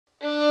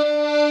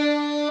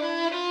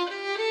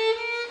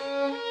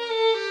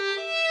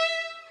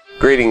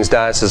Greetings,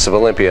 Diocese of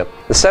Olympia.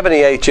 The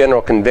 78th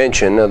General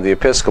Convention of the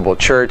Episcopal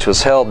Church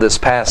was held this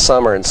past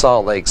summer in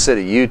Salt Lake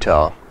City,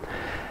 Utah.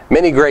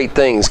 Many great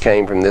things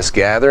came from this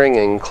gathering,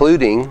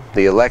 including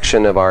the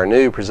election of our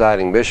new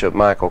presiding bishop,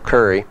 Michael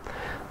Curry,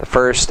 the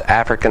first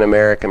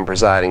African-American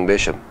presiding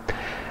bishop,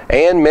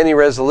 and many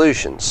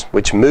resolutions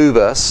which move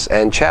us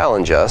and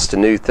challenge us to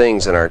new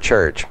things in our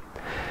church.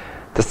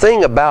 The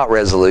thing about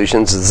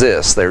resolutions is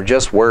this: they're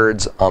just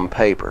words on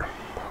paper.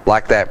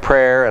 Like that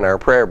prayer in our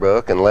prayer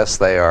book, unless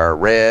they are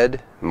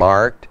read,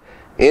 marked,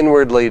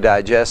 inwardly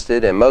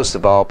digested, and most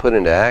of all put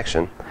into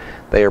action,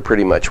 they are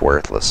pretty much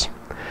worthless.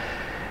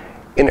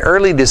 In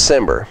early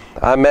December,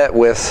 I met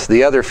with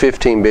the other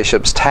 15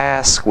 bishops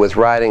tasked with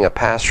writing a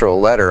pastoral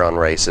letter on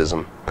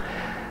racism.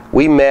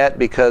 We met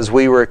because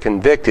we were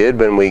convicted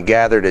when we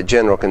gathered at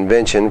General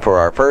Convention for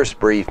our first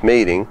brief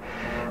meeting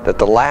that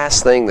the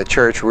last thing the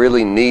church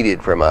really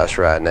needed from us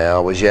right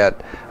now was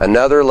yet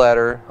another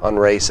letter on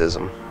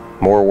racism.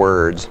 More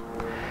words.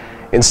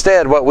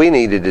 Instead, what we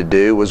needed to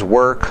do was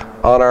work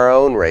on our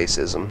own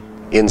racism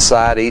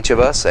inside each of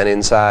us and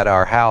inside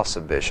our house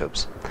of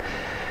bishops.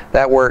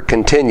 That work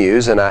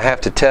continues, and I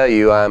have to tell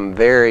you I'm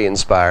very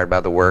inspired by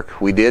the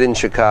work we did in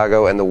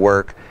Chicago and the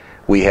work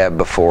we have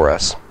before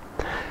us.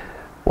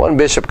 One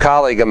bishop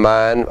colleague of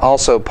mine,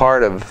 also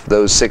part of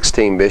those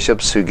 16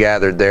 bishops who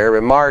gathered there,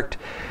 remarked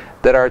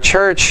that our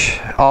church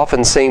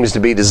often seems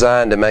to be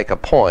designed to make a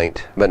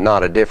point, but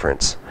not a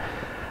difference.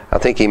 I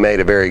think he made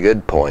a very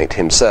good point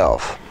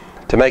himself.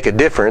 To make a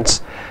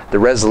difference, the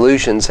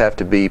resolutions have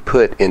to be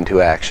put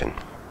into action.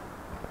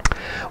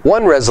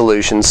 One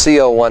resolution,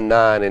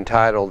 C-019,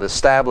 entitled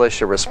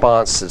Establish a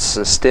Response to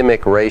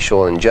Systemic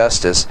Racial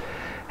Injustice,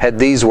 had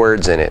these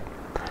words in it.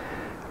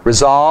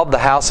 Resolved, the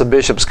House of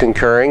Bishops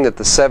concurring that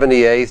the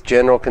 78th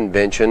General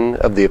Convention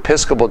of the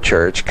Episcopal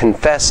Church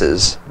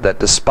confesses that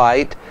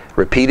despite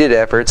repeated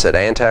efforts at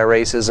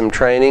anti-racism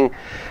training,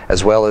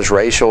 as well as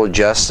racial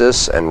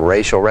justice and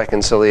racial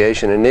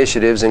reconciliation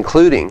initiatives,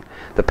 including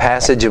the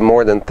passage of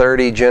more than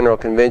 30 General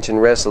Convention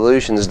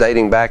resolutions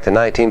dating back to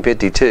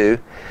 1952,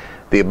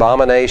 the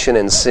abomination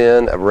and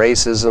sin of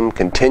racism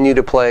continue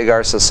to plague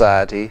our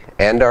society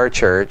and our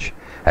church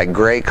at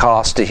great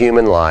cost to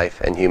human life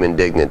and human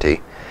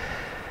dignity.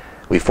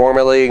 We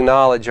formally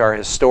acknowledge our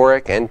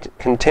historic and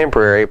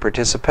contemporary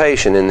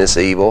participation in this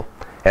evil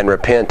and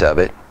repent of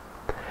it.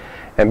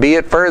 And be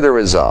it further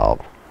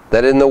resolved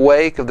that in the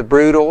wake of the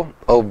brutal,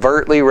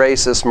 overtly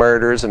racist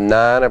murders of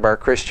 9 of our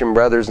Christian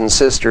brothers and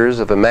sisters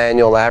of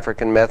Emmanuel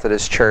African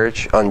Methodist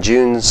Church on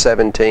June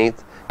 17,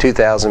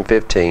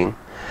 2015,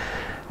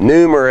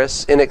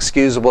 numerous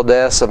inexcusable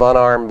deaths of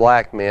unarmed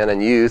black men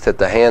and youth at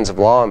the hands of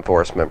law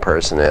enforcement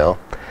personnel,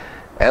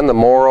 and the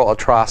moral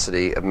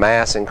atrocity of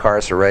mass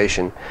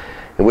incarceration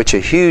in which a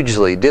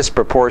hugely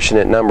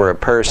disproportionate number of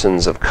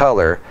persons of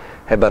color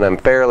have been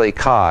unfairly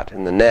caught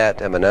in the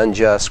net of an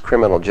unjust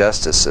criminal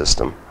justice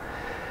system.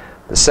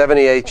 The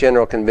 78th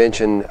General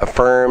Convention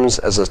affirms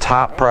as a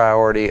top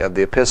priority of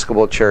the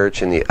Episcopal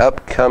Church in the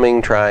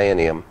upcoming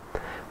triennium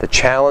the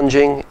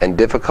challenging and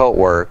difficult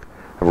work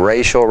of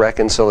racial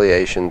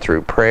reconciliation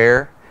through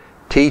prayer,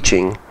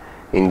 teaching,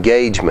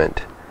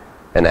 engagement,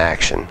 and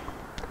action.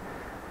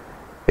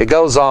 It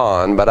goes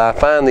on, but I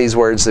find these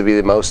words to be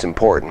the most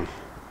important.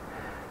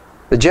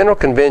 The General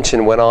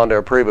Convention went on to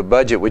approve a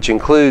budget which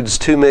includes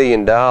 $2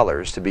 million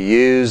to be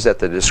used at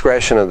the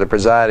discretion of the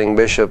presiding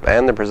bishop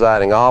and the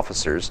presiding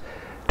officers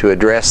to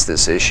address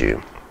this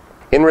issue.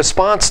 In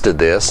response to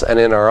this, and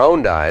in our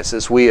own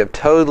diocese, we have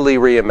totally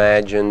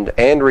reimagined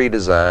and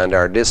redesigned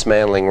our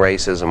Dismantling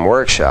Racism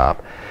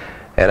workshop,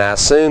 and I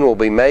soon will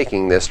be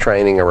making this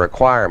training a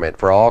requirement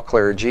for all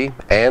clergy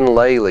and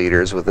lay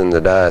leaders within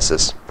the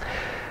diocese.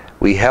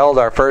 We held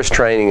our first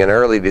training in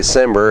early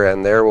December,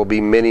 and there will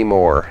be many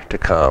more to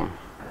come.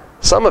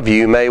 Some of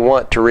you may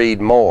want to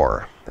read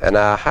more, and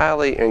I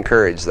highly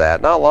encourage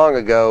that. Not long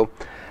ago,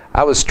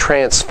 I was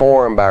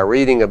transformed by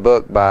reading a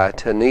book by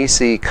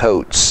Ta-Nehisi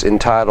Coates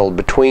entitled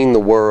Between the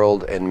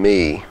World and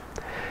Me.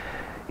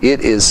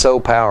 It is so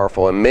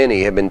powerful, and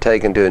many have been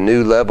taken to a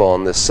new level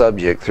on this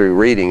subject through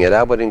reading it.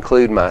 I would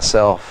include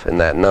myself in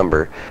that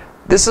number.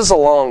 This is a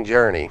long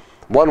journey.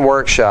 One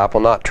workshop will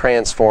not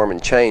transform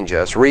and change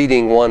us.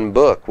 Reading one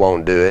book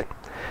won't do it.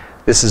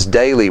 This is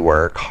daily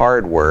work,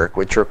 hard work,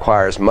 which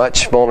requires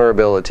much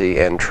vulnerability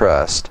and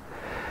trust.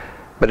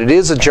 But it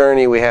is a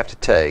journey we have to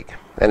take,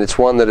 and it's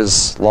one that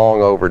is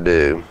long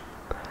overdue.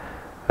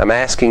 I'm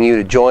asking you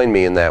to join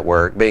me in that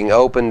work, being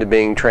open to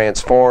being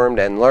transformed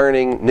and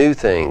learning new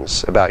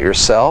things about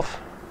yourself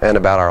and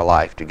about our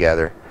life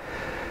together.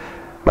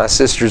 My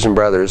sisters and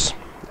brothers,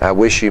 I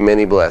wish you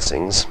many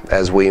blessings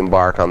as we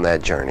embark on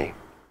that journey.